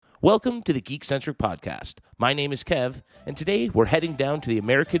Welcome to the Geek-Centric Podcast. My name is Kev, and today we're heading down to the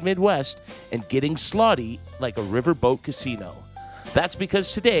American Midwest and getting slotty like a riverboat casino. That's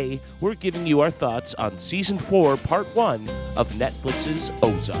because today we're giving you our thoughts on Season 4, Part 1 of Netflix's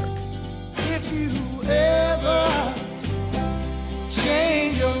Ozark. If you ever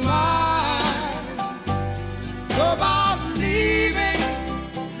change your mind about leaving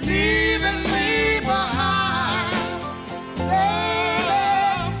me behind,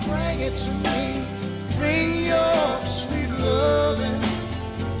 oh, bring it to me. Bring your sweet loving.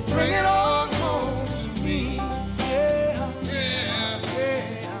 Bring it all home to me.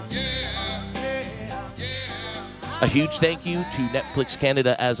 A huge thank you to Netflix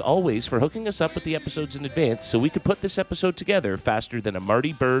Canada, as always, for hooking us up with the episodes in advance so we could put this episode together faster than a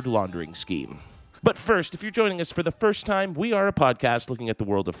Marty Bird laundering scheme. But first, if you're joining us for the first time, we are a podcast looking at the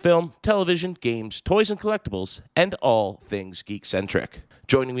world of film, television, games, toys, and collectibles, and all things geek-centric.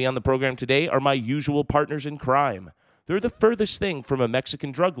 Joining me on the program today are my usual partners in crime. They're the furthest thing from a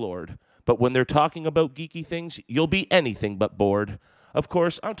Mexican drug lord, but when they're talking about geeky things, you'll be anything but bored. Of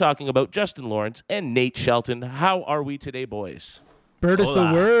course, I'm talking about Justin Lawrence and Nate Shelton. How are we today, boys? Bird is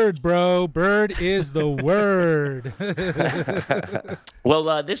the word, bro. Bird is the word.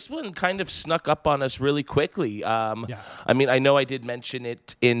 Well, this one kind of snuck up on us really quickly. I mean, I know I did mention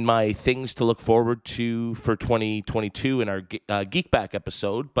it in my things to look forward to for 2022 in our Geek Back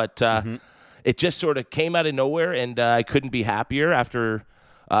episode, but it just sort of came out of nowhere, and I couldn't be happier after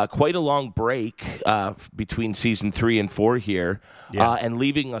quite a long break between Season 3 and 4 here, and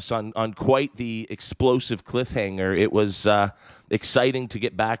leaving us on quite the explosive cliffhanger. It was exciting to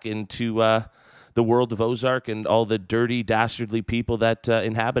get back into the world of Ozark and all the dirty, dastardly people that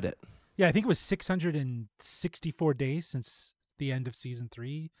inhabit it. Yeah, I think it was 664 days since the end of Season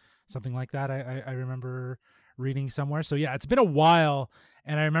 3, something like that. I remember reading somewhere. So yeah, it's been a while.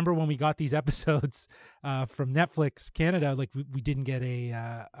 And I remember when we got these episodes from Netflix Canada, like we didn't get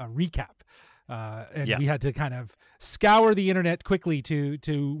a recap. We had to kind of scour the internet quickly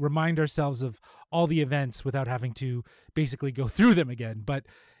to remind ourselves of all the events without having to basically go through them again. But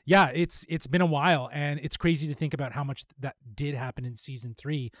yeah, it's been a while, and it's crazy to think about how much that did happen in Season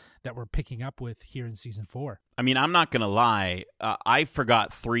 3 that we're picking up with here in Season 4. I mean, I'm not going to lie. I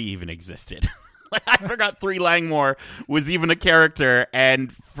forgot 3 even existed. I forgot 3 Langmore was even a character, and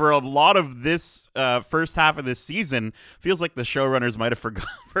for a lot of this first half of this season, feels like the showrunners might have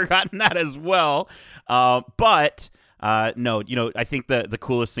forgotten that as well. But no, I think the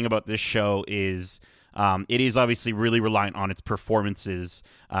coolest thing about this show is it is obviously really reliant on its performances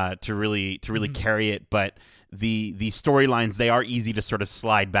to really carry it, but the storylines, they are easy to sort of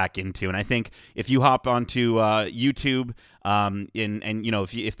slide back into. And I think if you hop onto YouTube,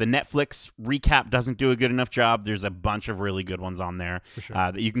 if the Netflix recap doesn't do a good enough job, there's a bunch of really good ones on there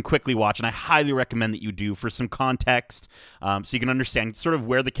that you can quickly watch. And I highly recommend that you do for some context, so you can understand sort of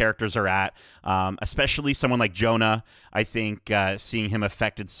where the characters are at, especially someone like Jonah. I think seeing him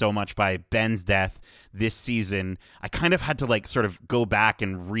affected so much by Ben's death this season, I kind of had to like sort of go back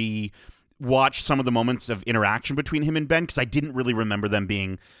and watch some of the moments of interaction between him and Ben, because I didn't really remember them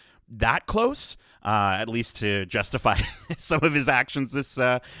being that close, at least to justify some of his actions this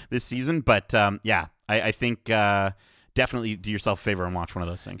season. But I think definitely do yourself a favor and watch one of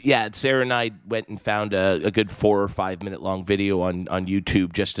those things. Yeah, Sarah and I went and found a good 4 or 5 minute long video on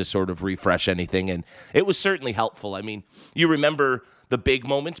YouTube just to sort of refresh anything, and it was certainly helpful. I mean, you remember the big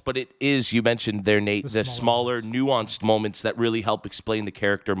moments, but it is, you mentioned there, Nate, the smaller, nuanced moments that really help explain the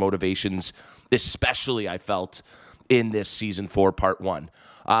character motivations, especially, I felt, in this Season 4, Part 1.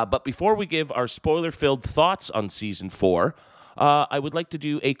 But before we give our spoiler-filled thoughts on Season 4, I would like to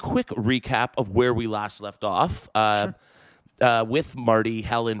do a quick recap of where we last left off with Marty,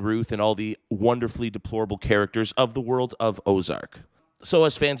 Helen, Ruth, and all the wonderfully deplorable characters of the world of Ozark. So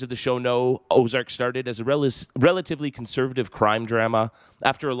as fans of the show know, Ozark started as a relatively conservative crime drama.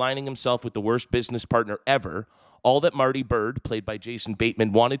 After aligning himself with the worst business partner ever, all that Marty Bird, played by Jason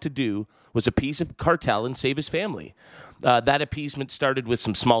Bateman, wanted to do was appease a cartel and save his family. That appeasement started with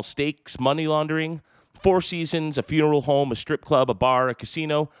some small stakes, money laundering, 4 seasons, a funeral home, a strip club, a bar, a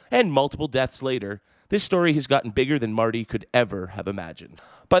casino, and multiple deaths later. This story has gotten bigger than Marty could ever have imagined.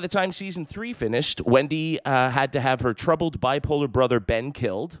 By the time Season 3 finished, Wendy had to have her troubled bipolar brother Ben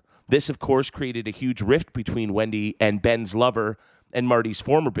killed. This, of course, created a huge rift between Wendy and Ben's lover and Marty's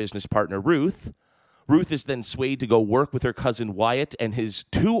former business partner, Ruth. Ruth is then swayed to go work with her cousin Wyatt and his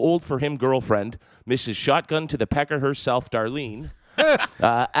too-old-for-him girlfriend, Mrs. Shotgun to the Pecker herself, Darlene.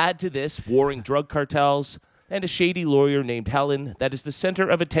 Add to this warring drug cartels and a shady lawyer named Helen that is the center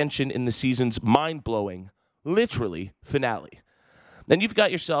of attention in the season's mind-blowing, literally, finale. then you've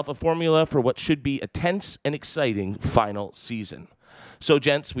got yourself a formula for what should be a tense and exciting final season. So,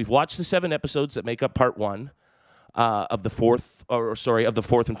 gents, we've watched the 7 episodes that make up part 1 of the fourth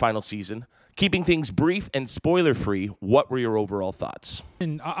and final season. Keeping things brief and spoiler-free, what were your overall thoughts?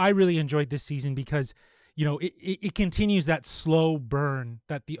 And I really enjoyed this season because, it continues that slow burn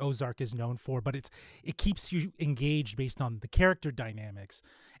that the Ozark is known for, but it keeps you engaged based on the character dynamics.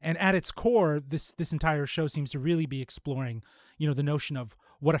 And at its core, this entire show seems to really be exploring, the notion of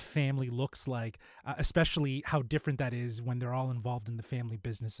what a family looks like, especially how different that is when they're all involved in the family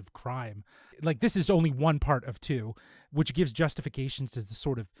business of crime. Like, this is only one part of 2, which gives justifications to the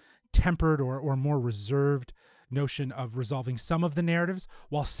sort of tempered or more reserved notion of resolving some of the narratives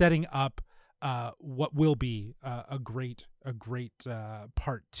while setting up what will be a great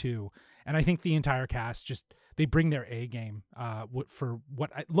part 2. And I think the entire cast they bring their A game for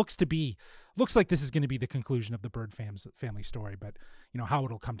what it looks like this is going to be the conclusion of the Bird family story. But how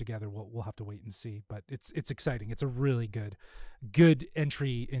it'll come together, we'll have to wait and see. But it's exciting. It's a really good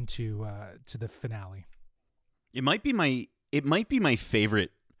entry into to the finale. It might be my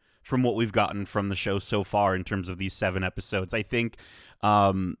favorite from what we've gotten from the show so far in terms of these 7 episodes. I think,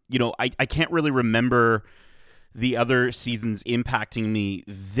 I can't really remember the other seasons impacting me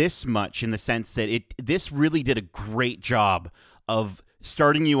this much, in the sense that this really did a great job of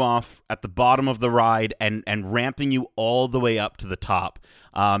starting you off at the bottom of the ride and ramping you all the way up to the top.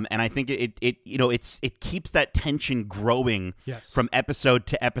 And I think it keeps that tension growing from episode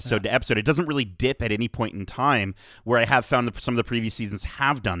to episode to episode. It doesn't really dip at any point in time, where I have found that some of the previous seasons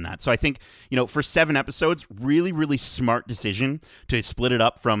have done that. So I think, for 7 episodes, really, really smart decision to split it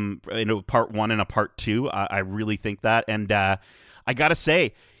up from part 1 and a part 2. I really think that. And I got to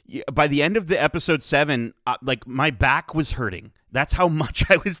say, by the end of the episode 7, my back was hurting. That's how much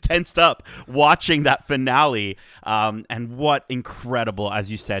I was tensed up watching that finale. And what incredible, as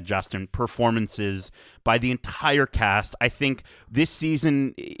you said, Justin, performances by the entire cast. I think this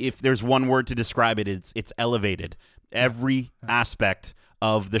season, if there's one word to describe it, it's elevated. Every aspect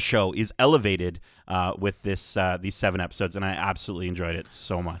of the show is elevated with these 7 episodes, and I absolutely enjoyed it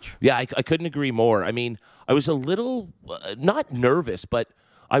so much. Yeah, I couldn't agree more. I mean, I was a little, not nervous, but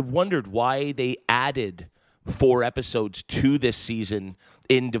I wondered why they added 4 episodes to this season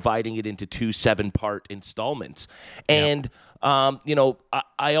in dividing it into 2 7-part installments. And,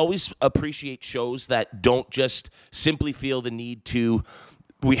 I always appreciate shows that don't just simply feel the need to,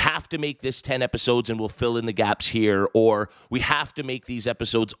 we have to make this 10 episodes and we'll fill in the gaps here, or we have to make these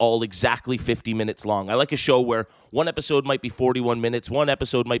episodes all exactly 50 minutes long. I like a show where one episode might be 41 minutes, one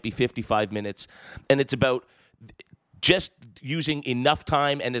episode might be 55 minutes, and it's about just using enough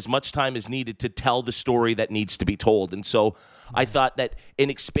time and as much time as needed to tell the story that needs to be told. And so I thought that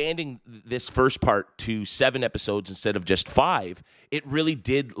in expanding this first part to 7 episodes instead of just 5, it really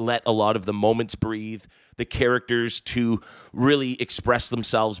did let a lot of the moments breathe, the characters to really express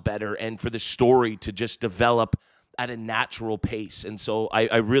themselves better, and for the story to just develop at a natural pace. And so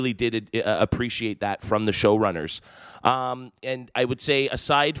I really did appreciate that from the showrunners. And I would say,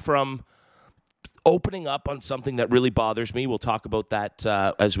 aside from opening up on something that really bothers me, we'll talk about that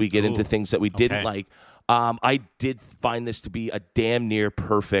as we get into things that we didn't like. I did find this to be a damn near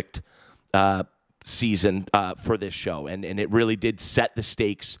perfect season for this show, and it really did set the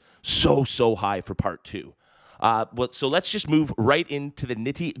stakes so high for part 2. So let's just move right into the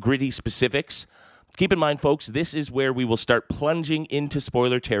nitty-gritty specifics. Keep in mind, folks, this is where we will start plunging into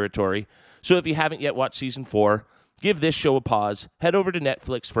spoiler territory. So if you haven't yet watched season 4, give this show a pause, head over to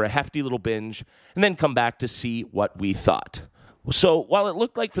Netflix for a hefty little binge, and then come back to see what we thought. So while it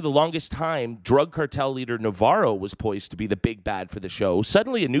looked like for the longest time drug cartel leader Navarro was poised to be the big bad for the show,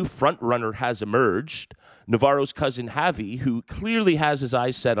 suddenly a new frontrunner has emerged. Navarro's cousin Javi, who clearly has his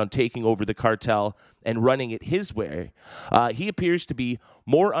eyes set on taking over the cartel and running it his way, he appears to be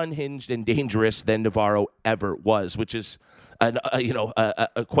more unhinged and dangerous than Navarro ever was, which is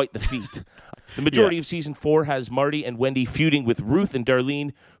quite the feat. The majority of season 4 has Marty and Wendy feuding with Ruth and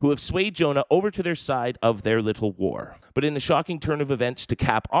Darlene, who have swayed Jonah over to their side of their little war. But in a shocking turn of events to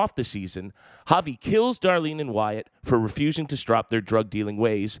cap off the season, Javi kills Darlene and Wyatt for refusing to stop their drug-dealing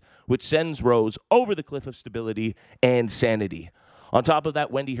ways, which sends Rose over the cliff of stability and sanity. On top of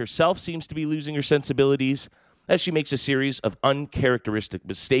that, Wendy herself seems to be losing her sensibilities as she makes a series of uncharacteristic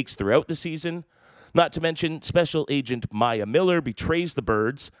mistakes throughout the season. Not to mention, Special Agent Maya Miller betrays the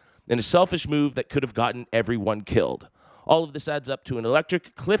birds in a selfish move that could have gotten everyone killed. All of this adds up to an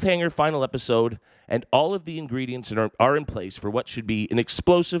electric cliffhanger final episode, and all of the ingredients are in place for what should be an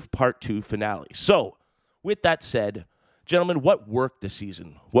explosive Part 2 finale. So, with that said, gentlemen, what worked this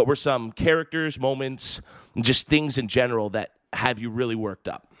season? What were some characters, moments, and just things in general that have you really worked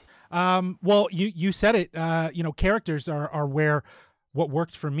up? Well, you said it. Characters are where what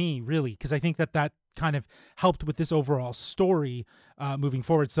worked for me, really, because I think that kind of helped with this overall story moving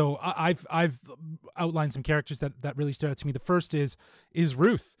forward. So I've outlined some characters that really stood out to me. The first is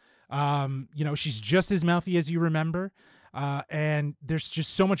Ruth. She's just as mouthy as you remember, and there's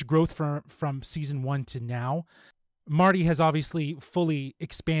just so much growth from season 1 to now. Marty has obviously fully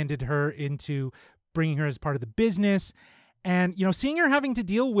expanded her into bringing her as part of the business. And, seeing her having to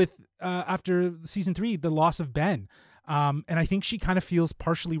deal with, after season 3, the loss of Ben. And I think she kind of feels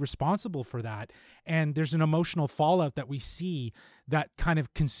partially responsible for that. And there's an emotional fallout that we see that kind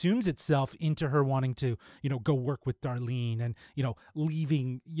of consumes itself into her wanting to, go work with Darlene and,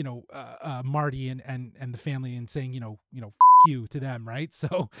 leaving, Marty and the family and saying, F you to them. Right.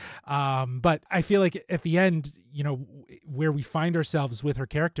 So, but I feel like at the end, where we find ourselves with her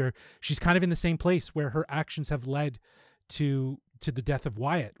character, she's kind of in the same place where her actions have led to the death of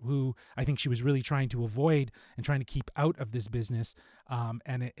Wyatt, who I think she was really trying to avoid and trying to keep out of this business,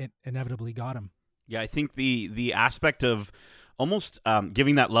 and it inevitably got him. Yeah, I think the aspect of almost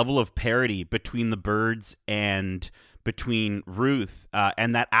giving that level of parity between the birds and between Ruth,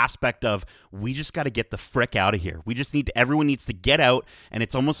 and that aspect of, we just got to get the frick out of here. Everyone needs to get out, and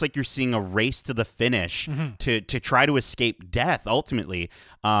it's almost like you're seeing a race to the finish to try to escape death ultimately.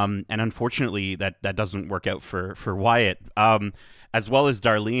 And unfortunately, that doesn't work out for Wyatt, as well as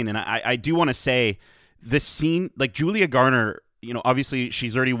Darlene. And I do want to say, this scene, like Julia Garner, obviously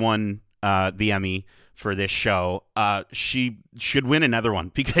she's already won the Emmy for this show. She should win another one,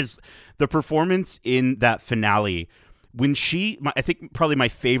 because the performance in that finale, when I think probably my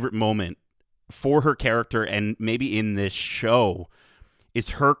favorite moment for her character and maybe in this show,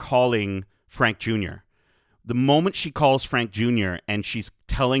 is her calling Frank Jr. The moment she calls Frank Jr. and she's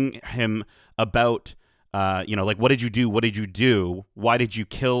telling him about, what did you do? What did you do? Why didn't you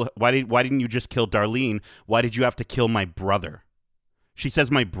just kill Darlene? Why did you have to kill my brother? She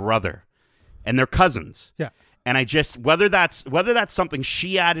says my brother, and they're cousins. Yeah. And I just, whether that's something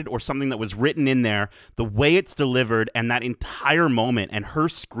she added or something that was written in there, the way it's delivered and that entire moment and her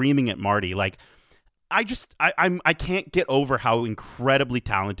screaming at Marty, like, I can't get over how incredibly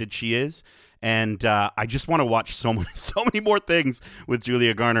talented she is. And I just want to watch so many more things with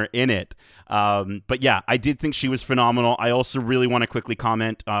Julia Garner in it. But yeah, I did think she was phenomenal. I also really want to quickly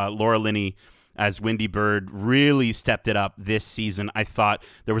comment, Laura Linney as Wendy Bird really stepped it up this season. I thought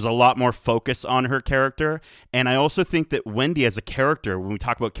there was a lot more focus on her character. And I also think that Wendy as a character, when we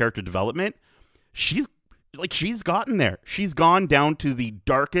talk about character development, she's gotten there. She's gone down to the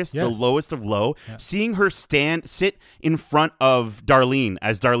darkest, the lowest of low. Yeah. Seeing her sit in front of Darlene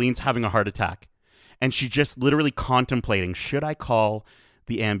as Darlene's having a heart attack. And she's just literally contemplating, should I call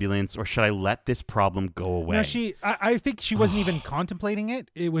the ambulance or should I let this problem go away? No, I think she wasn't even contemplating it.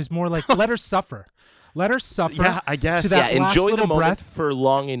 It was more like, let her suffer. Let her suffer. Yeah, I guess. To that last enjoy the moment breath for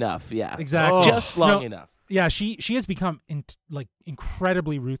long enough. Yeah, exactly. Just long enough. Yeah, she has become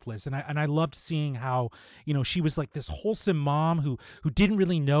incredibly ruthless, and I loved seeing how she was like this wholesome mom who didn't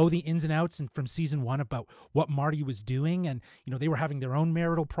really know the ins and outs from season 1 about what Marty was doing, and they were having their own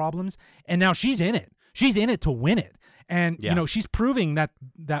marital problems, and now she's in it. She's in it to win it, and she's proving that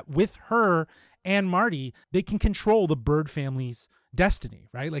with her and Marty, they can control the Bird family's destiny,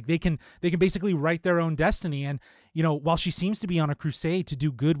 right? Like they can basically write their own destiny. And while she seems to be on a crusade to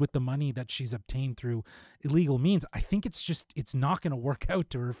do good with the money that she's obtained through illegal means, I think it's not going to work out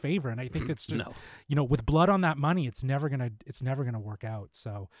to her favor. And I think it's just with blood on that money, it's never gonna work out.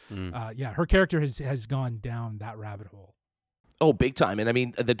 So her character has gone down that rabbit hole. Oh, big time. And I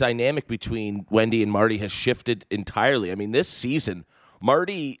mean, the dynamic between Wendy and Marty has shifted entirely. I mean, this season,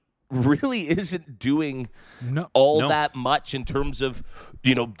 Marty really isn't doing that much in terms of,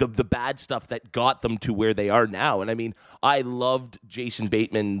 the bad stuff that got them to where they are now. And I mean, I loved Jason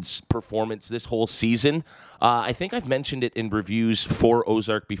Bateman's performance this whole season. I think I've mentioned it in reviews for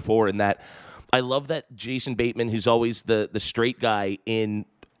Ozark before, in that I love that Jason Bateman, who's always the straight guy in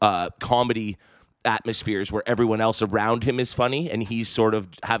comedy atmospheres where everyone else around him is funny and he's sort of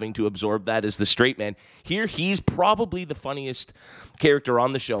having to absorb that as the straight man. Here, he's probably the funniest character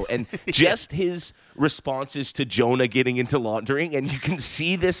on the show, and just his responses to Jonah getting into laundering, and you can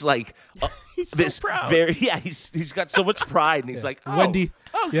see this he's this so proud. He's got so much pride, and he's like, Wendy,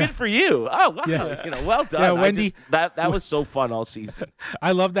 good for you. Oh wow, well done. Yeah, Wendy, that was so fun all season.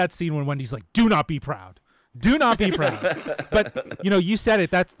 I love that scene when Wendy's like, "Do not be proud. Do not be proud." But you said it.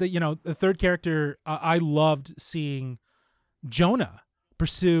 That's the third character. I loved seeing Jonah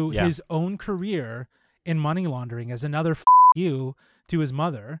pursue his own career in money laundering as another you to his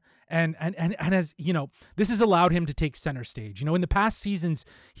mother. And as you know, this has allowed him to take center stage. You know, in the past seasons,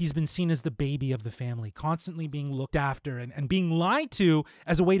 he's been seen as the baby of the family, constantly being looked after and being lied to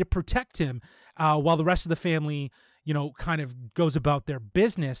as a way to protect him, while the rest of the family, you know, kind of goes about their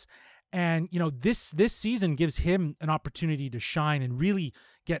business. And, you know, this season gives him an opportunity to shine and really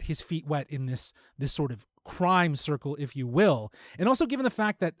get his feet wet in this sort of crime circle, if you will. And also given the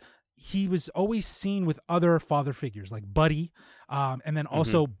fact that he was always seen with other father figures like Buddy, and then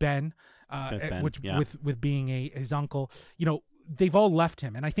also Ben, with being his uncle. You know, they've all left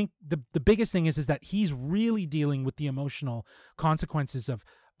him, and I think the biggest thing is that he's really dealing with the emotional consequences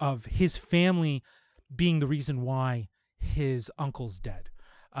of his family being the reason why his uncle's dead.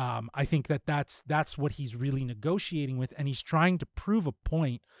 I think that's what he's really negotiating with, and he's trying to prove a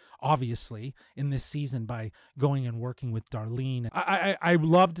point, obviously, in this season by going and working with Darlene. I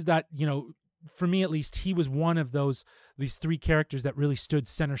loved that, you know, for me at least, he was one of these three characters that really stood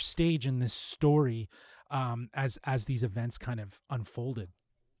center stage in this story, as these events kind of unfolded.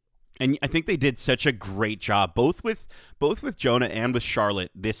 And I think they did such a great job, both with Jonah and with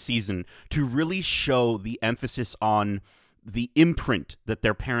Charlotte this season, to really show the emphasis on the imprint that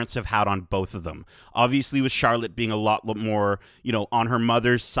their parents have had on both of them. Obviously, with Charlotte being a lot more, you know, on her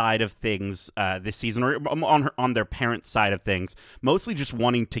mother's side of things this season, or on their parents' side of things, mostly just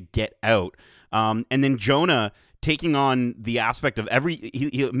wanting to get out. And then Jonah taking on the aspect of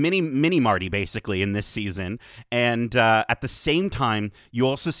mini Marty basically in this season, and at the same time, you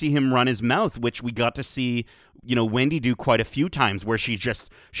also see him run his mouth, which we got to see, you know, Wendy do quite a few times, where she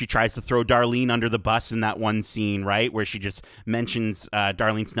tries to throw Darlene under the bus in that one scene, right, where she just mentions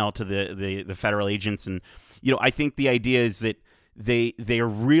Darlene Snell to the federal agents. And, you know, I think the idea is that they are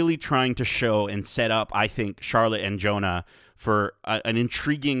really trying to show and set up, I think, Charlotte and Jonah for an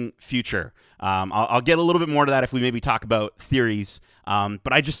intriguing future. I'll get a little bit more to that if we maybe talk about theories.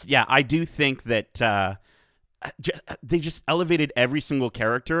 But I do think that they just elevated every single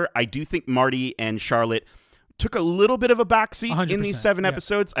character. I do think Marty and Charlotte took a little bit of a backseat in these 7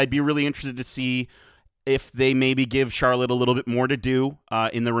 episodes. I'd be really interested to see if they maybe give Charlotte a little bit more to do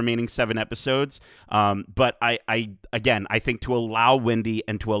in the remaining 7 episodes. But I think to allow Wendy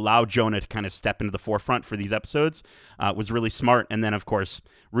and to allow Jonah to kind of step into the forefront for these episodes was really smart. And then, of course,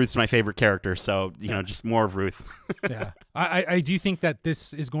 Ruth's my favorite character, so, you know, just more of Ruth. Yeah, I do think that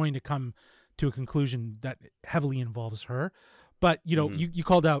this is going to come to a conclusion that heavily involves her. But, you know, you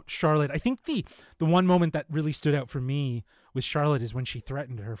called out Charlotte. I think the one moment that really stood out for me with Charlotte is when she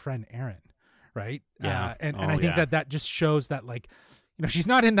threatened her friend Aaron, right? Yeah. And I think that just shows that, like, you know, she's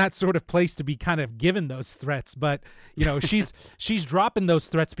not in that sort of place to be kind of given those threats, but, you know, she's dropping those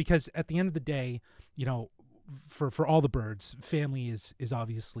threats because at the end of the day, you know, for all the birds, family is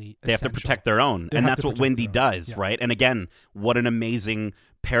obviously they have to protect their own, and that's what Wendy does, right? And again, what an amazing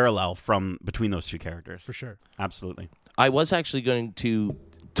parallel between those two characters. For sure. Absolutely. I was actually going to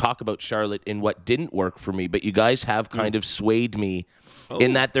talk about Charlotte in what didn't work for me, but you guys have kind of swayed me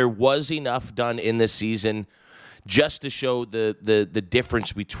in that there was enough done in this season just to show the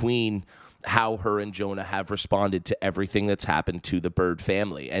difference between how her and Jonah have responded to everything that's happened to the Bird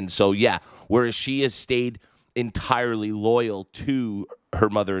family. And so, yeah, whereas she has stayed entirely loyal to her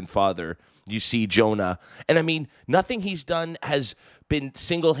mother and father, you see Jonah. And I mean, nothing he's done has been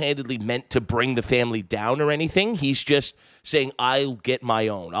single-handedly meant to bring the family down or anything. He's just saying, I'll get my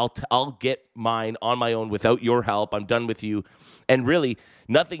own. I'll get mine on my own without your help. I'm done with you. And really,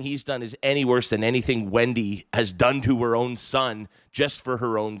 nothing he's done is any worse than anything Wendy has done to her own son just for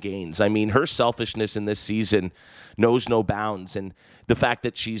her own gains. I mean, her selfishness in this season knows no bounds. And the fact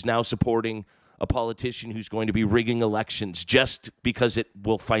that she's now supporting a politician who's going to be rigging elections just because it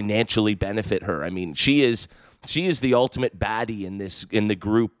will financially benefit her. I mean, she is the ultimate baddie in the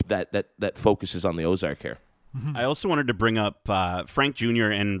group that focuses on the Ozark here. Mm-hmm. I also wanted to bring up Frank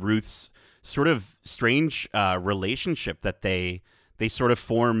Jr. and Ruth's sort of strange relationship that they sort of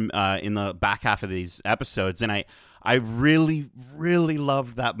form in the back half of these episodes, and I really, really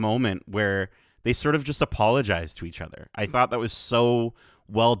loved that moment where they sort of just apologize to each other. I thought that was so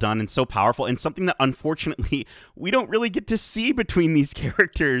well done and so powerful, and something that unfortunately we don't really get to see between these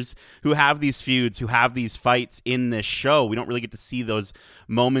characters who have these feuds, who have these fights in this show. We don't really get to see those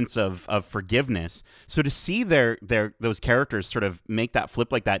moments of forgiveness. So to see those characters sort of make that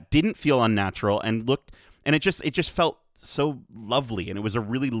flip like that didn't feel unnatural and it just felt so lovely, and it was a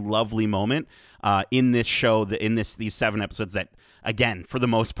really lovely moment in this show, these 7 episodes that, again, for the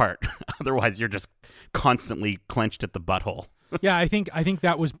most part, otherwise you're just constantly clenched at the butthole. Yeah, I think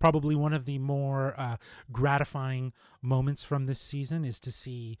that was probably one of the more gratifying moments from this season, is to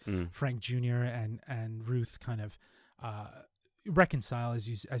see Frank Jr. and Ruth kind of reconcile,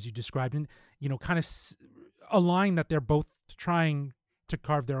 as you described, and kind of align that they're both trying to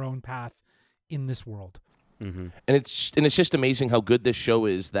carve their own path in this world. Mm-hmm. And it's just amazing how good this show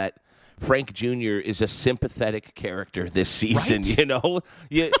is that Frank Jr. is a sympathetic character this season.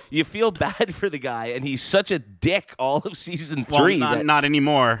 Right? You feel bad for the guy, and he's such a dick all of season 3. Not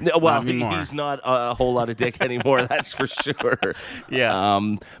anymore. Well, not anymore. He's not a whole lot of dick anymore. That's for sure.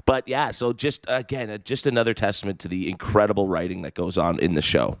 Yeah. But yeah, so just another testament to the incredible writing that goes on in the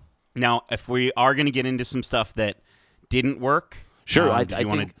show. Now, if we are going to get into some stuff that didn't work, sure. I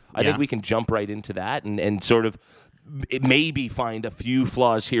think we can jump right into that and sort of maybe find a few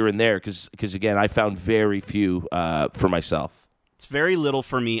flaws here and there because again, I found very few for myself. It's very little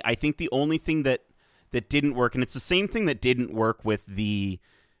for me. I think the only thing that didn't work, and it's the same thing that didn't work with the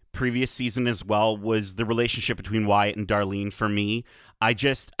previous season as well, was the relationship between Wyatt and Darlene for me. I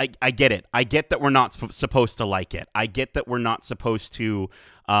get it. I get that we're not supposed to like it. I get that we're not supposed to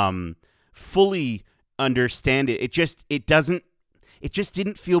fully understand it. It just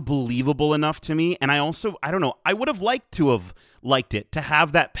didn't feel believable enough to me. And I don't know, I would have liked to have liked it, to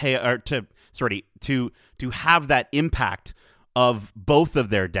have that to have that impact of both of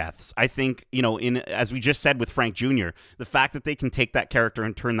their deaths. I think, as we just said with Frank Jr., the fact that they can take that character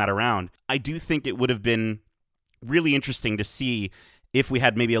and turn that around, I do think it would have been really interesting to see if we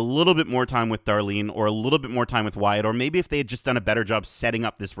had maybe a little bit more time with Darlene or a little bit more time with Wyatt, or maybe if they had just done a better job setting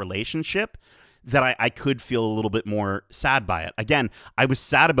up this relationship, that I could feel a little bit more sad by it. Again, I was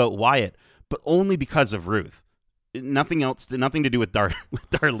sad about Wyatt, but only because of Ruth. Nothing else, nothing to do with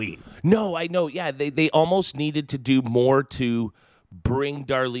Darlene. No, I know. Yeah, they almost needed to do more to bring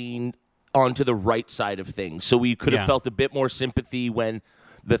Darlene onto the right side of things. So we could have felt a bit more sympathy when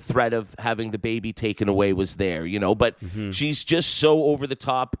the threat of having the baby taken away was there, But she's just so over the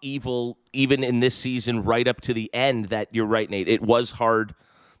top evil, even in this season, right up to the end, that you're right, Nate. It was hard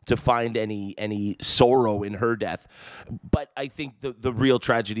to find any sorrow in her death. But I think the real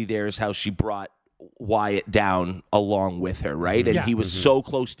tragedy there is how she brought Wyatt down along with her, right? And he was so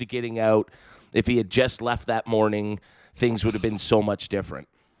close to getting out. If he had just left that morning, things would have been so much different.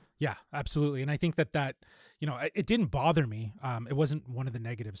 Yeah, absolutely. And I think that it didn't bother me. It wasn't one of the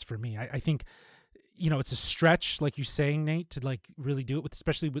negatives for me. I think, it's a stretch, like you're saying, Nate, to like really do it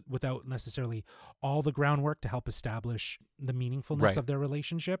especially without necessarily all the groundwork to help establish the meaningfulness of their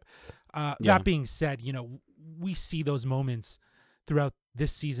relationship. That being said, we see those moments throughout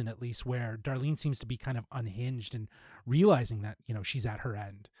this season, at least, where Darlene seems to be kind of unhinged and realizing that, she's at her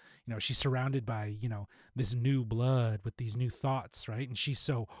end. She's surrounded by, this new blood with these new thoughts, right? And she's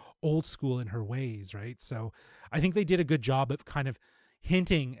so old school in her ways, right? So I think they did a good job of kind of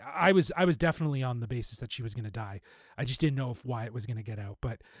hinting. I was definitely on the basis that she was going to die. I just didn't know if Wyatt was going to get out.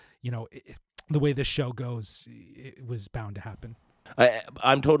 But, the way this show goes, it was bound to happen.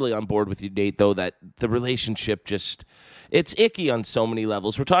 I'm totally on board with you, Nate, though, that the relationship it's icky on so many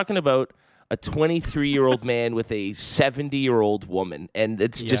levels. We're talking about a 23-year-old man with a 70-year-old woman. And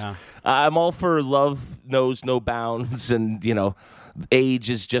it's just, I'm all for love knows no bounds and, age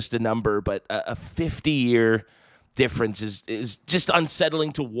is just a number. But a 50-year difference is just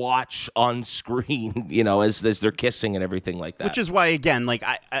unsettling to watch on screen, as they're kissing and everything like that. Which is why, again, like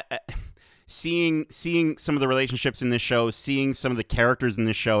I seeing some of the relationships in this show, seeing some of the characters in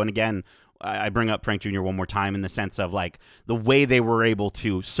this show, and again, I bring up Frank Jr. one more time in the sense of like the way they were able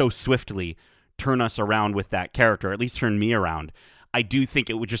to so swiftly turn us around with that character, at least turn me around. I do think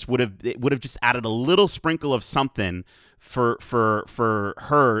it would have just added a little sprinkle of something for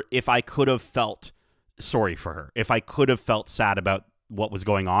her if I could have felt sorry for her, if I could have felt sad about what was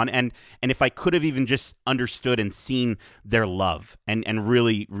going on, and if I could have even just understood and seen their love and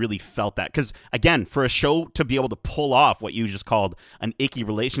really, really felt that. Because again, for a show to be able to pull off what you just called an icky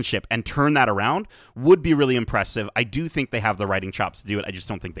relationship and turn that around would be really impressive. I do think they have the writing chops to do it. I just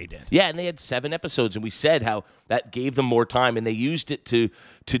don't think they did. Yeah, and they had 7 episodes, and we said how that gave them more time, and they used it to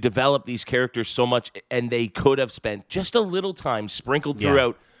develop these characters so much, and they could have spent just a little time sprinkled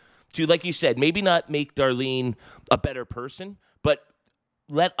throughout to, like you said, maybe not make Darlene a better person, but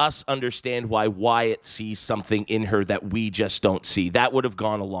let us understand why Wyatt sees something in her that we just don't see. That would have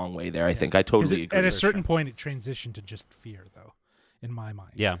gone a long way there, I think. I totally agree. At a certain point, it transitioned to just fear, though, in my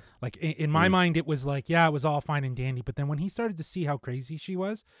mind. Yeah. Like, in my mind, it was like, it was all fine and dandy. But then when he started to see how crazy she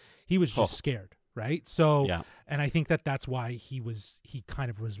was, he was just scared, right? So, and I think that's why he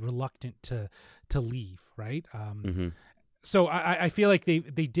kind of was reluctant to leave, right? So I feel like they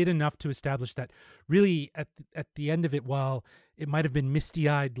did enough to establish that really at the end of it, while it might have been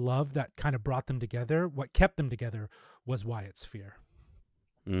misty-eyed love that kind of brought them together, what kept them together was Wyatt's fear.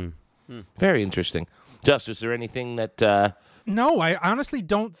 Very interesting. Just, is there anything that... No, I honestly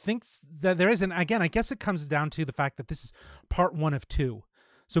don't think that there is. And again, I guess it comes down to the fact that this is part 1 of 2.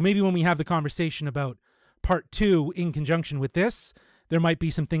 So maybe when we have the conversation about part 2 in conjunction with this, there might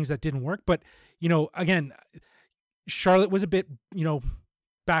be some things that didn't work. But, again, Charlotte was a bit,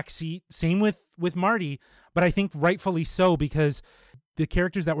 backseat. Same with Marty, but I think rightfully so, because the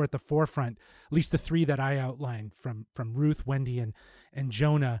characters that were at the forefront, at least the 3 that I outlined from Ruth, Wendy, and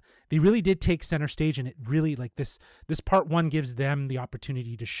Jonah, they really did take center stage, and it really, like, this part 1 gives them the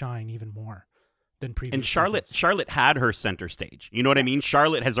opportunity to shine even more than previous. And Charlotte seasons. had her center stage. You know what I mean?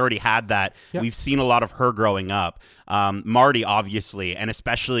 Charlotte has already had that. Yep. We've seen a lot of her growing up. Marty, obviously, and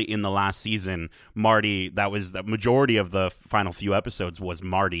especially in the last season, Marty, that was the majority of the final few episodes was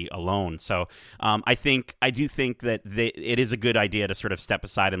Marty alone. So I do think that it is a good idea to sort of step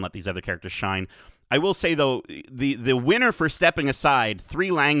aside and let these other characters shine. I will say, though, the winner for stepping aside,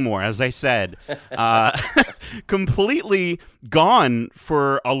 3 Langmore, as I said, completely gone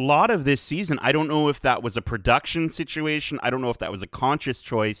for a lot of this season. I don't know if that was a production situation. I don't know if that was a conscious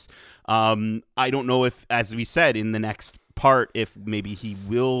choice. I don't know if, as we said, in the next part, if maybe he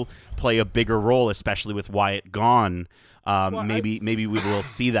will play a bigger role, especially with Wyatt gone. Maybe we will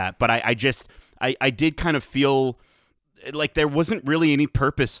see that. But I did kind of feel like there wasn't really any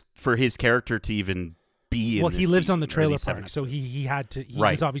purpose for his character to even be in. Well, he lives season, on the trailer park, park, so he had to. He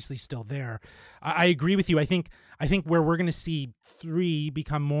Right. was obviously still there. I agree with you. I think where we're going to see 3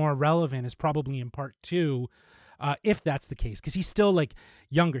 become more relevant is probably in part 2, if that's the case, because he's still like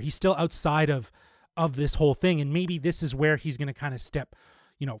younger. He's still outside of this whole thing, and maybe this is where he's going to kind of step,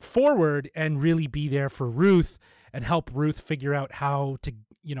 forward and really be there for Ruth and help Ruth figure out how to,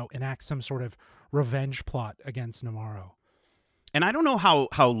 enact some sort of revenge plot against Namaro. And I don't know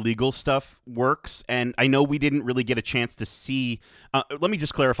how legal stuff works, and I know we didn't really get a chance to see. Let me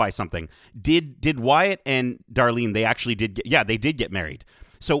just clarify something. Did Wyatt and Darlene, they actually did get married.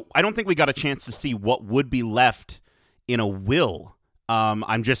 So I don't think we got a chance to see what would be left in a will.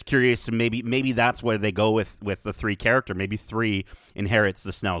 I'm just curious to maybe that's where they go with the 3 character. Maybe 3 inherits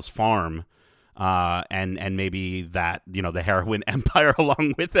the Snell's farm. And maybe that, the heroin empire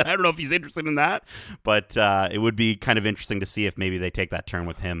along with it. I don't know if he's interested in that, but it would be kind of interesting to see if maybe they take that turn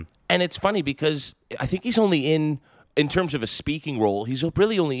with him. And it's funny because I think he's only in terms of a speaking role, he's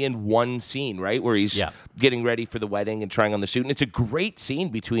really only in one scene, right? Where he's getting ready for the wedding and trying on the suit. And it's a great scene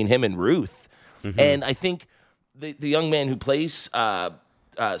between him and Ruth. Mm-hmm. And I think the young man who plays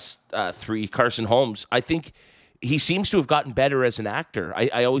 3, Carson Holmes, I think he seems to have gotten better as an actor.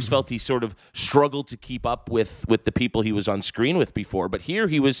 I always felt he sort of struggled to keep up with the people he was on screen with before. But here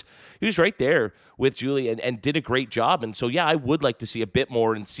he was right there with Julie and did a great job. And so, yeah, I would like to see a bit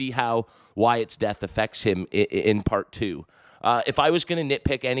more and see how Wyatt's death affects him in part 2. If I was going to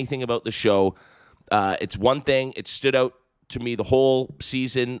nitpick anything about the show, it's one thing. It stood out to me the whole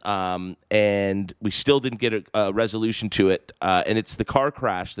season, and we still didn't get a resolution to it. And it's the car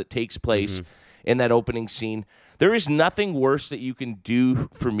crash that takes place in that opening scene. There is nothing worse that you can do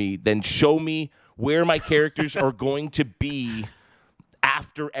for me than show me where my characters are going to be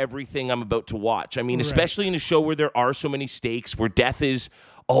after everything I'm about to watch. I mean, especially in a show where there are so many stakes, where death is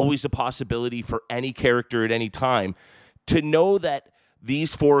always a possibility for any character at any time. To know that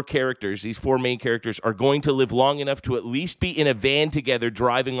these 4 main characters, are going to live long enough to at least be in a van together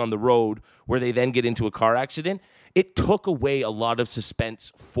driving on the road where they then get into a car accident, it took away a lot of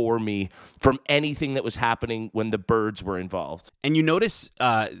suspense for me from anything that was happening when the birds were involved. And you notice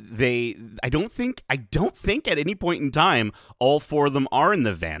I don't think at any point in time all 4 of them are in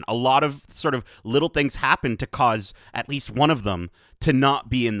the van. A lot of sort of little things happen to cause at least one of them to not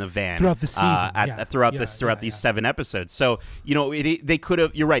be in the van throughout the season, throughout these 7 episodes. So they could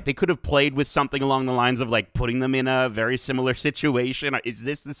have. You're right. They could have played with something along the lines of like putting them in a very similar situation. Is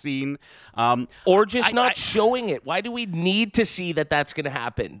this the scene? Or just not showing it. Why do we need to see that that's going to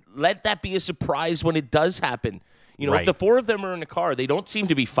happen? Let that be a surprise when it does happen. If the 4 of them are in a car, they don't seem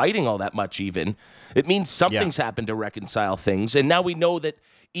to be fighting all that much even. It means something's happened to reconcile things. And now we know that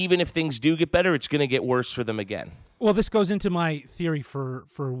even if things do get better, it's going to get worse for them again. Well, this goes into my theory for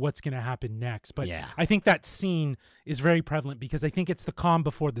what's going to happen next. But I think that scene is very prevalent because I think it's the calm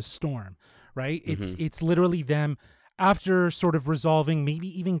before the storm, right? It's literally them after sort of resolving, maybe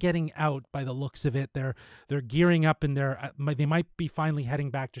even getting out by the looks of it. They're gearing up and they might be finally heading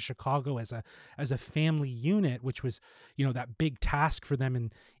back to Chicago as a family unit, which was, that big task for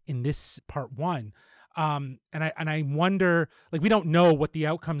them in this part 1. And I wonder, like, we don't know what the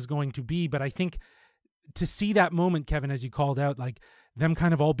outcome's going to be, but I think to see that moment, Kevin, as you called out, like them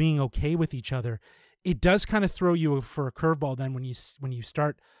kind of all being okay with each other, it does kind of throw you for a curveball then when you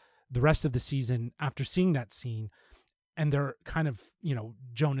start the rest of the season after seeing that scene, and they're kind of,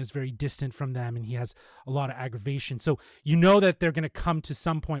 Jonah's very distant from them and he has a lot of aggravation. So that they're going to come to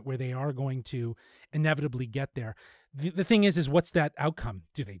some point where they are going to inevitably get there. The thing is what's that outcome?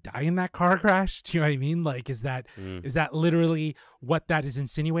 Do they die in that car crash? Do you know what I mean? Like, is that literally what that is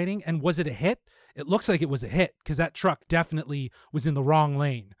insinuating? And was it a hit? It looks like it was a hit because that truck definitely was in the wrong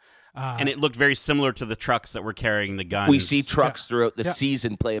lane. And it looked very similar to the trucks that were carrying the guns. We see trucks throughout the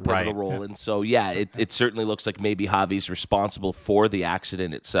season play a pivotal Right. role. And so, it certainly looks like maybe Javi's responsible for the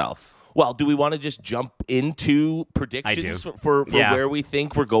accident itself. Well, do we want to just jump into predictions for where we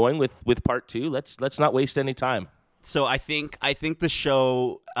think we're going with part 2? Let's not waste any time. So I think the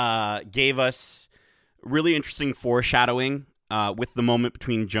show gave us really interesting foreshadowing with the moment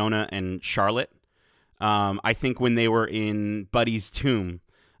between Jonah and Charlotte. I think when they were in Buddy's tomb,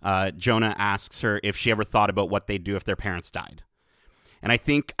 Jonah asks her if she ever thought about what they'd do if their parents died. And I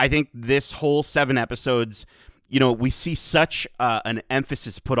think this whole 7 episodes, we see such an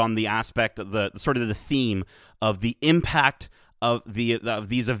emphasis put on the aspect of the sort of the theme of the impact of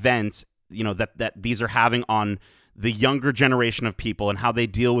these events, that these are having on the younger generation of people and how they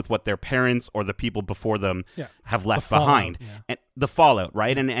deal with what their parents or the people before them have left behind. And the fallout,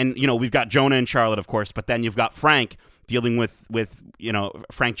 right? And we've got Jonah and Charlotte, of course, but then you've got Frank dealing with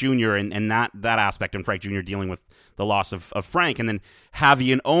Frank Jr. and that aspect, and Frank Jr. dealing with the loss of Frank, and then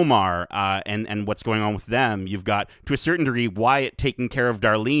Javi and Omar and what's going on with them. You've got, to a certain degree, Wyatt taking care of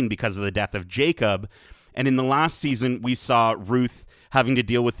Darlene because of the death of Jacob. And in the last season, we saw Ruth having to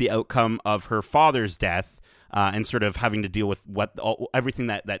deal with the outcome of her father's death, and sort of having to deal with everything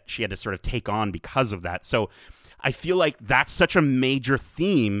that she had to sort of take on because of that. So I feel like that's such a major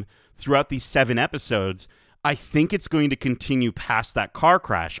theme throughout these 7 episodes. I think it's going to continue past that car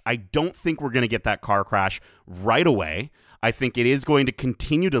crash. I don't think we're going to get that car crash right away. I think it is going to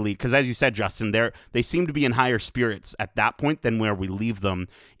continue to lead, because as you said, Justin, they seem to be in higher spirits at that point than where we leave them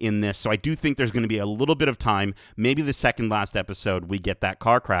in this. So I do think there's going to be a little bit of time, maybe the second last episode, we get that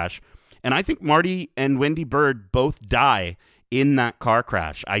car crash. And I think Marty and Wendy Bird both die in that car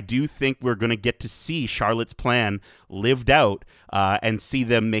crash. I do think we're going to get to see Charlotte's plan lived out and see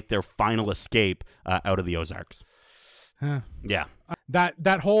them make their final escape out of the Ozarks. Yeah.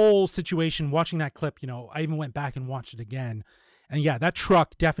 That whole situation, watching that clip, I even went back and watched it again. And that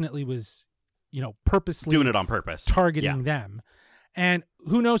truck definitely was, purposely doing it on purpose, targeting them. And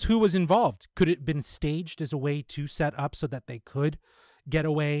who knows who was involved? Could it have been staged as a way to set up so that they could get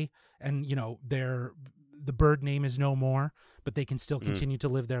away and, the Bird name is no more, but they can still continue to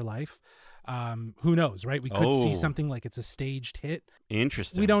live their life. Who knows, right? We could see something like it's a staged hit.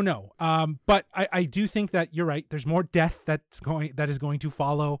 Interesting. We don't know. But I do think that you're right. There's more death that is going to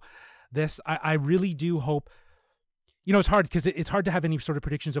follow this. I really do hope. It's hard because it's hard to have any sort of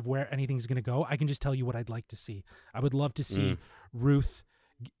predictions of where anything's going to go. I can just tell you what I'd like to see. I would love to see Ruth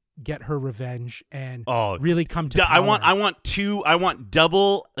get her revenge and really come to power. I want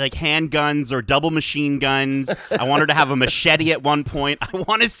double handguns or double machine guns. I want her to have a machete at one point. I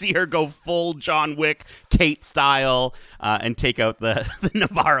want to see her go full John Wick, Kate style, and take out the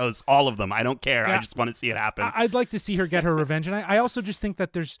Navarros, all of them. I don't care. I just want to see it happen. I'd like to see her get her revenge. And I also just think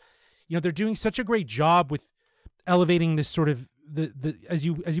that there's, they're doing such a great job with elevating this sort of the as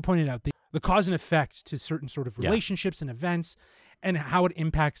you pointed out, the cause and effect to certain sort of relationships and events, and how it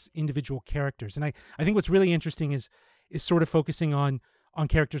impacts individual characters. And I think what's really interesting is sort of focusing on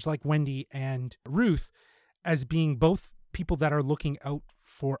characters like Wendy and Ruth as being both people that are looking out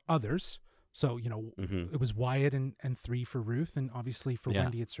for others. So, it was Wyatt and 3 for Ruth, and obviously for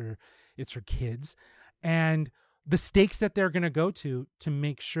Wendy it's her kids. And the stakes that they're going to go to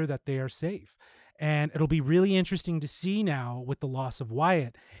make sure that they are safe. And it'll be really interesting to see now with the loss of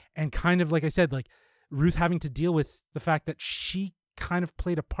Wyatt, and kind of, like I said, like Ruth having to deal with the fact that she kind of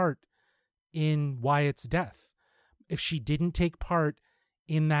played a part in Wyatt's death. If she didn't take part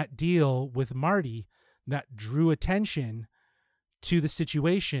in that deal with Marty that drew attention to the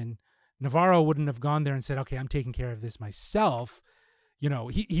situation, Navarro wouldn't have gone there and said, okay, I'm taking care of this myself.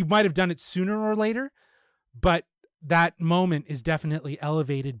 He might have done it sooner or later, but that moment is definitely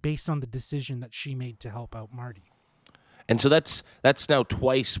elevated based on the decision that she made to help out Marty. And so that's now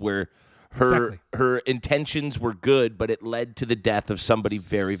twice where her intentions were good, but it led to the death of somebody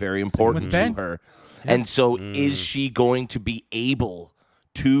very, very important to her. Yeah. And so is she going to be able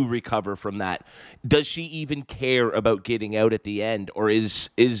to recover from that? Does she even care about getting out at the end? Or is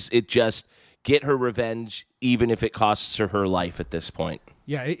it just get her revenge even if it costs her life at this point?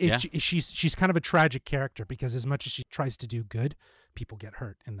 Yeah, she's kind of a tragic character, because as much as she tries to do good, people get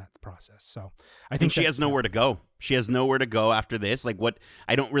hurt in that process. So I And think she has nowhere to go. She has nowhere to go after this. Like, what?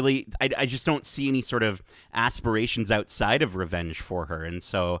 I just don't see any sort of aspirations outside of revenge for her. And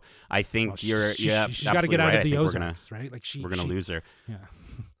so I think she's got to get out of the Ozarks, right? Like we're gonna lose her. Yeah.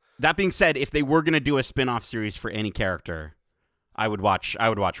 That being said, if they were gonna do a spin-off series for any character, I would watch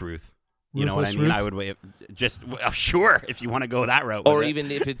Ruth. You know what I mean? Ruth? I would just sure if you want to go that route. Or with it.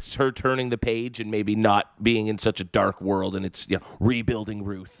 even if it's her turning the page and maybe not being in such a dark world, and it's rebuilding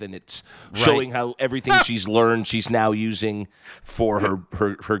Ruth, and it's showing how everything she's learned she's now using for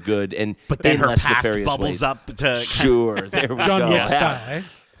her good, and but then in her less past nefarious bubbles ways. up to Sure, there we John go. Wick style, eh?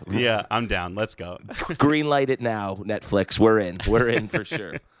 Yeah, I'm down. Let's go. Green light it now, Netflix. We're in for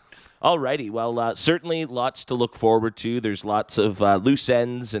sure. Alrighty, well, certainly lots to look forward to. There's lots of loose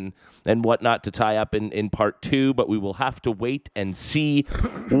ends and whatnot to tie up in part 2, but we will have to wait and see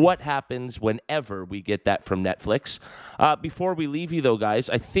what happens whenever we get that from Netflix. Before we leave you, though, guys,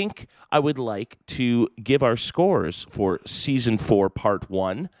 I think I would like to give our scores for Season 4, Part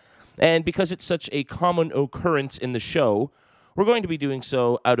 1. And because it's such a common occurrence in the show, we're going to be doing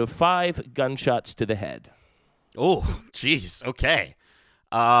so out of 5 gunshots to the head. Oh, jeez. Okay.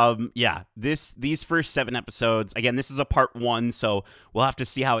 These first 7 episodes, again, this is a part 1, so we'll have to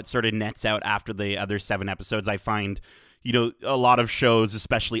see how it sort of nets out after the other 7 episodes. I find, a lot of shows,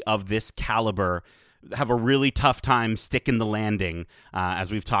 especially of this caliber, have a really tough time sticking the landing,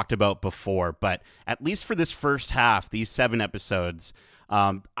 as we've talked about before. But at least for this first half, these 7 episodes,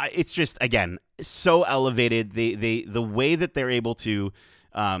 it's just, again, so elevated. The way that they're able to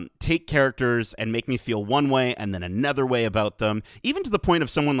take characters and make me feel one way and then another way about them, even to the point of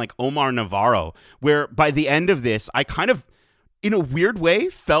someone like Omar Navarro, where by the end of this, I kind of, in a weird way,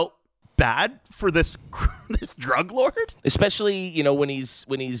 felt bad for this drug lord. Especially, when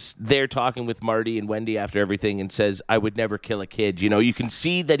he's there talking with Marty and Wendy after everything and says, "I would never kill a kid." You can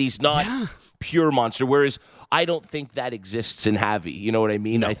see that he's not pure monster, whereas I don't think that exists in Javi. You know what I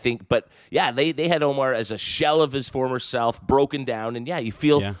mean? No. I think, but yeah, they had Omar as a shell of his former self, broken down, and you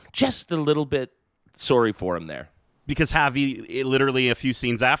feel just a little bit sorry for him there. Because Javi, literally a few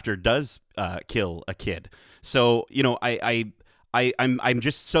scenes after, does kill a kid. So, I'm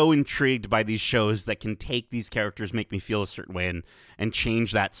just so intrigued by these shows that can take these characters, make me feel a certain way, and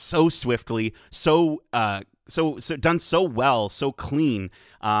change that so swiftly, so done so well, so clean,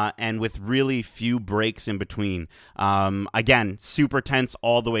 and with really few breaks in between. Again, super tense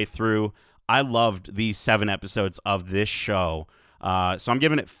all the way through. I loved these 7 episodes of this show. So I'm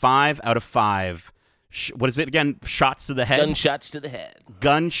giving it 5 out of 5. What is it again? Shots to the head? Gunshots to the head.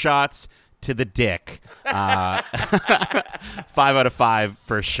 Gunshots to the dick. 5 out of 5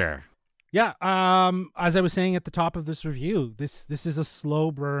 for sure. Yeah. As I was saying at the top of this review, this is a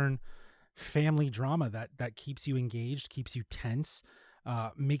slow burn family drama that keeps you engaged, keeps you tense,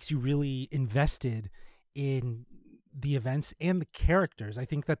 makes you really invested in the events and the characters. I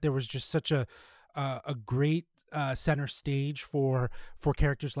think that there was just such a great center stage for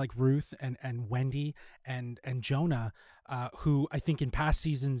characters like Ruth and Wendy and Jonah, who I think in past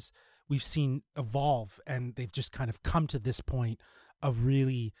seasons we've seen evolve, and they've just kind of come to this point of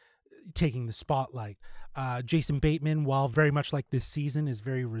really taking the spotlight. Jason Bateman, while very much like this season, is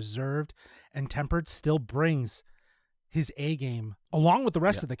very reserved and tempered, still brings his A game along with the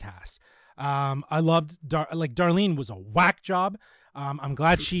rest of the cast. I loved Darlene was a whack job. I'm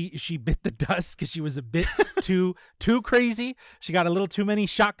glad she bit the dust because she was a bit too crazy. She got a little too many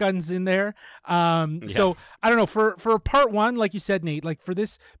shotguns in there. So I don't know, for part 1, like you said, Nate, like for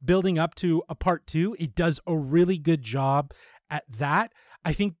this building up to a part 2, it does a really good job at that.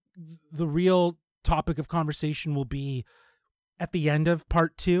 I think the real topic of conversation will be at the end of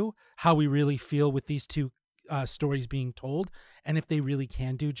part 2, how we really feel with these two stories being told, and if they really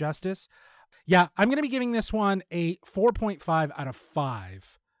can do justice. Yeah, I'm going to be giving this one a 4.5 out of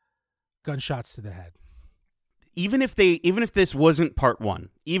 5 gunshots to the head. Even if this wasn't part 1,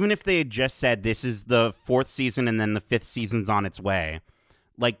 even if they had just said this is the 4th season and then the 5th season's on its way,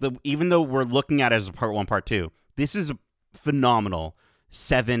 even though we're looking at it as a part 1, part 2, this is a phenomenal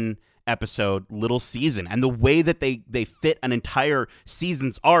 7-episode little season, and the way that they fit an entire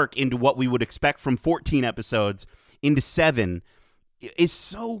season's arc into what we would expect from 14 episodes into 7 is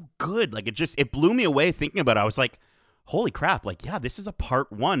so good. Like it blew me away thinking about it. I was like, holy crap, this is a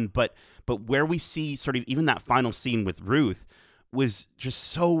part 1, but where we see sort of even that final scene with Ruth was just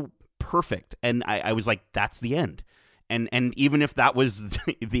so perfect, and I was like, that's the end. And even if that was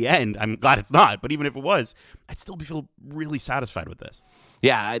the end, I'm glad it's not, but even if it was, I'd still feel really satisfied with this.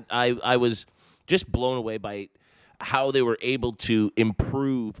 Yeah, I was just blown away by how they were able to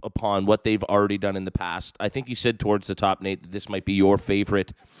improve upon what they've already done in the past. I think you said towards the top, Nate, that this might be your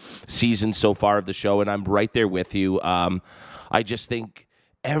favorite season so far of the show, and I'm right there with you. I just think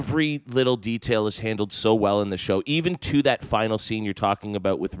every little detail is handled so well in the show, even to that final scene you're talking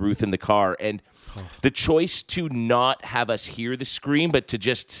about with Ruth in the car. And the choice to not have us hear the scream, but to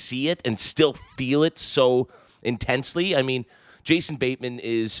just see it and still feel it so intensely. I mean, Jason Bateman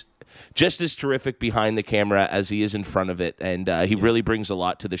is just as terrific behind the camera as he is in front of it, and he really brings a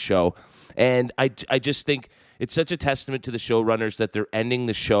lot to the show. And I just think it's such a testament to the showrunners that they're ending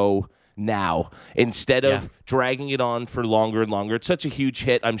the show now instead of dragging it on for longer and longer. It's such a huge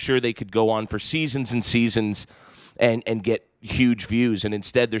hit. I'm sure they could go on for seasons and seasons and get huge views, and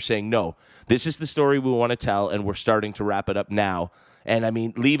instead they're saying, no, this is the story we want to tell, and we're starting to wrap it up now. And I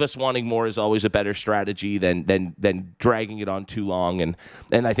mean, leave us wanting more is always a better strategy than dragging it on too long.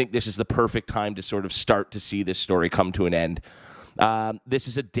 And I think this is the perfect time to sort of start to see this story come to an end. This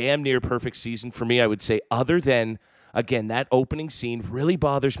is a damn near perfect season for me, I would say, other than, again, that opening scene really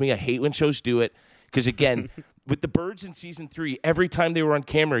bothers me. I hate when shows do it because, again, with the birds in season 3, every time they were on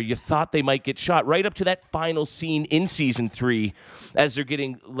camera, you thought they might get shot right up to that final scene in season 3 as they're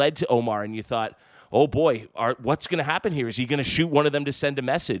getting led to Omar, and you thought, oh boy, what's going to happen here? Is he going to shoot one of them to send a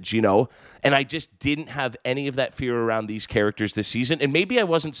message, you know? And I just didn't have any of that fear around these characters this season. And maybe I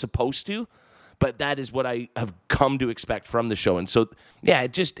wasn't supposed to, but that is what I have come to expect from the show. And so, yeah,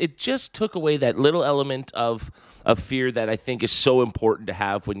 it just took away that little element of fear that I think is so important to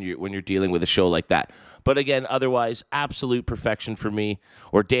have when you're dealing with a show like that. But again, otherwise, absolute perfection for me,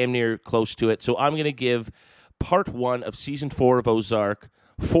 or damn near close to it. So I'm going to give part 1 of season 4 of Ozark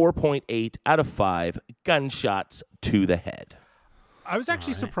 4.8 out of 5 gunshots to the head. I was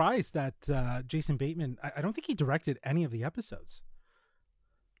actually surprised that Jason Bateman, I don't think he directed any of the episodes.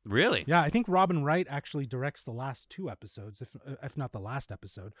 Really? Yeah, I think Robin Wright actually directs the last 2 episodes, if not the last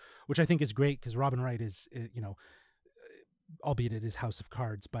episode, which I think is great because Robin Wright is, albeit it is House of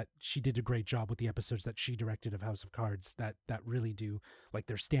Cards, but she did a great job with the episodes that she directed of House of Cards that really do, like,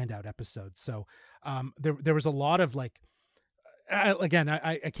 their standout episodes. So there was a lot of, like, again,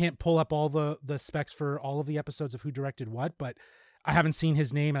 I can't pull up all the specs for all of the episodes of who directed what, but I haven't seen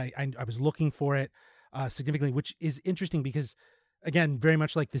his name. I was looking for it significantly, which is interesting because, again, very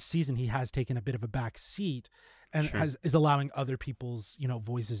much like this season, he has taken a bit of a back seat and is allowing other people's,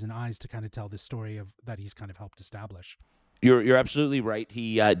 voices and eyes to kind of tell this story of that he's kind of helped establish. You're absolutely right.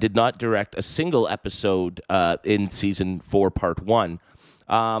 He did not direct a single episode in season 4, part 1.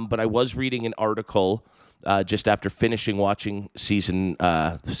 But I was reading an article just after finishing watching season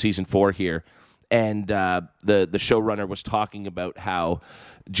 4 here, and the showrunner was talking about how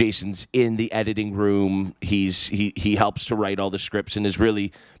Jason's in the editing room. He helps to write all the scripts and has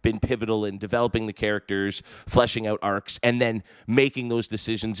really been pivotal in developing the characters, fleshing out arcs, and then making those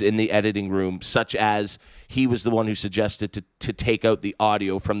decisions in the editing room, such as he was the one who suggested to take out the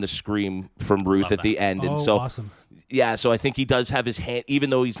audio from the scream from Ruth at the end. And so awesome. Yeah, so I think he does have his hand, even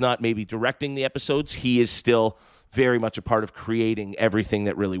though he's not maybe directing the episodes, he is still very much a part of creating everything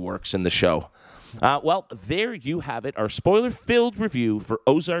that really works in the show. Well, there you have it, our spoiler-filled review for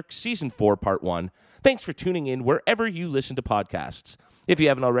Ozark Season 4, Part 1. Thanks for tuning in wherever you listen to podcasts. If you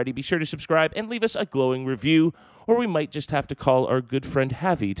haven't already, be sure to subscribe and leave us a glowing review, or we might just have to call our good friend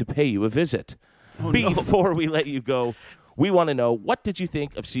Javi to pay you a visit. Before we let you go, we want to know, what did you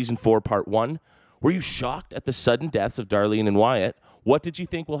think of Season 4, Part 1? Were you shocked at the sudden deaths of Darlene and Wyatt? What did you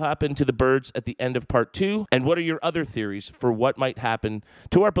think will happen to the birds at the end of part 2? And what are your other theories for what might happen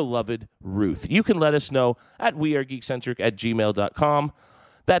to our beloved Ruth? You can let us know at wearegeekcentric@gmail.com.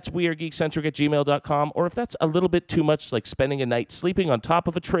 That's wearegeekcentric@gmail.com. Or if that's a little bit too much, like spending a night sleeping on top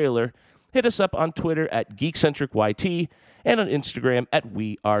of a trailer, hit us up on Twitter at GeekcentricYT and on Instagram at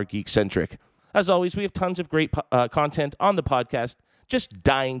wearegeekcentric. As always, we have tons of great content on the podcast, just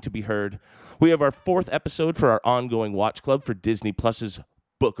dying to be heard. We have our 4th episode for our ongoing watch club for Disney Plus's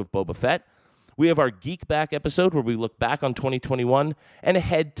Book of Boba Fett. We have our Geek Back episode where we look back on 2021 and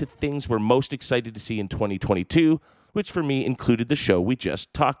ahead to things we're most excited to see in 2022, which for me included the show we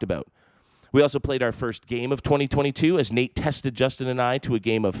just talked about. We also played our first game of 2022 as Nate tested Justin and I to a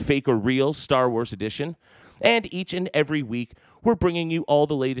game of Fake or Real Star Wars Edition. And each and every week, we're bringing you all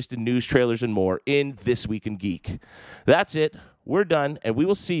the latest in news, trailers, and more in This Week in Geek. That's it. We're done, and we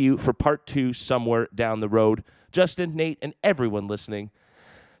will see you for part 2 somewhere down the road. Justin, Nate, and everyone listening,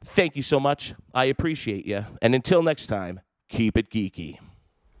 thank you so much. I appreciate you. And until next time, keep it geeky.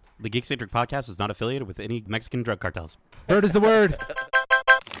 The Geekcentric Podcast is not affiliated with any Mexican drug cartels. Word is the word.